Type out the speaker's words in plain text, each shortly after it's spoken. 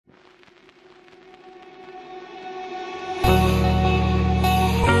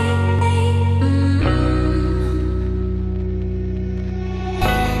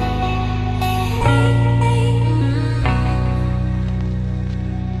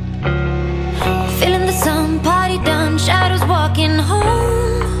walking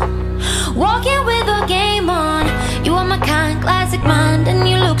home, walking with a game on. You are my kind, classic mind, and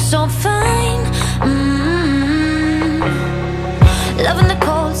you look so fine. Loving the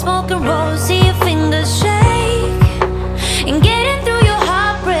cold, smoking rolls, see your fingers shake, and getting through your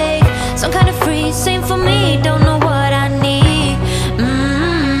heartbreak. Some kind of free, same for me, don't know what I need.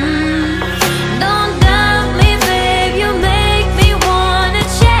 Don't doubt me, babe, you make me wanna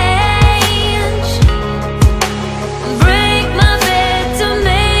change. Break my bed to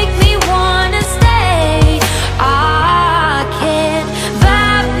make me wanna stay. I can't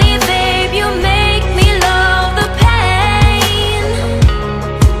vibe me, babe, you make me love the pain.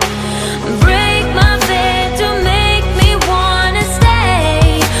 Break my bed to make me wanna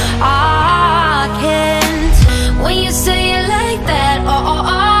stay. I can't. When you say it like that,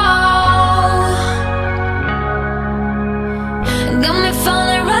 got me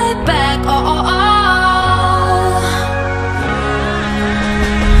falling right back,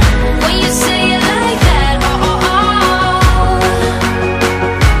 when you say it like that,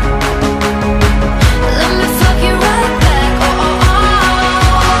 let me fuck you right back,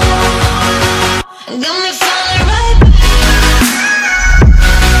 got me falling right back.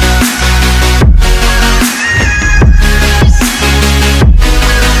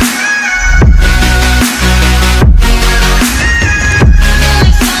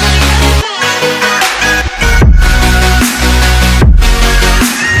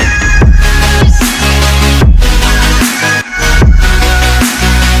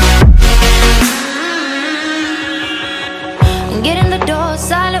 Get in the door,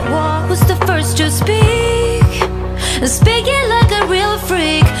 silent walk, who's the first to speak? Speaking like a real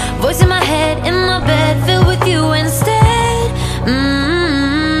freak, voice in my head, in my bed, filled with you instead.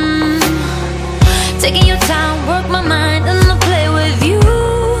 Taking your time, work my mind, and I'll play with you,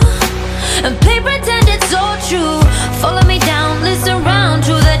 and play pretend it's all true. Follow me down, listen round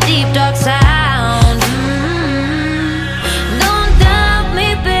to the deep dark sound. Don't doubt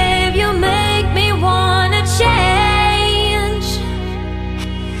me, babe, you make me wanna change.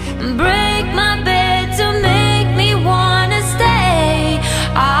 Break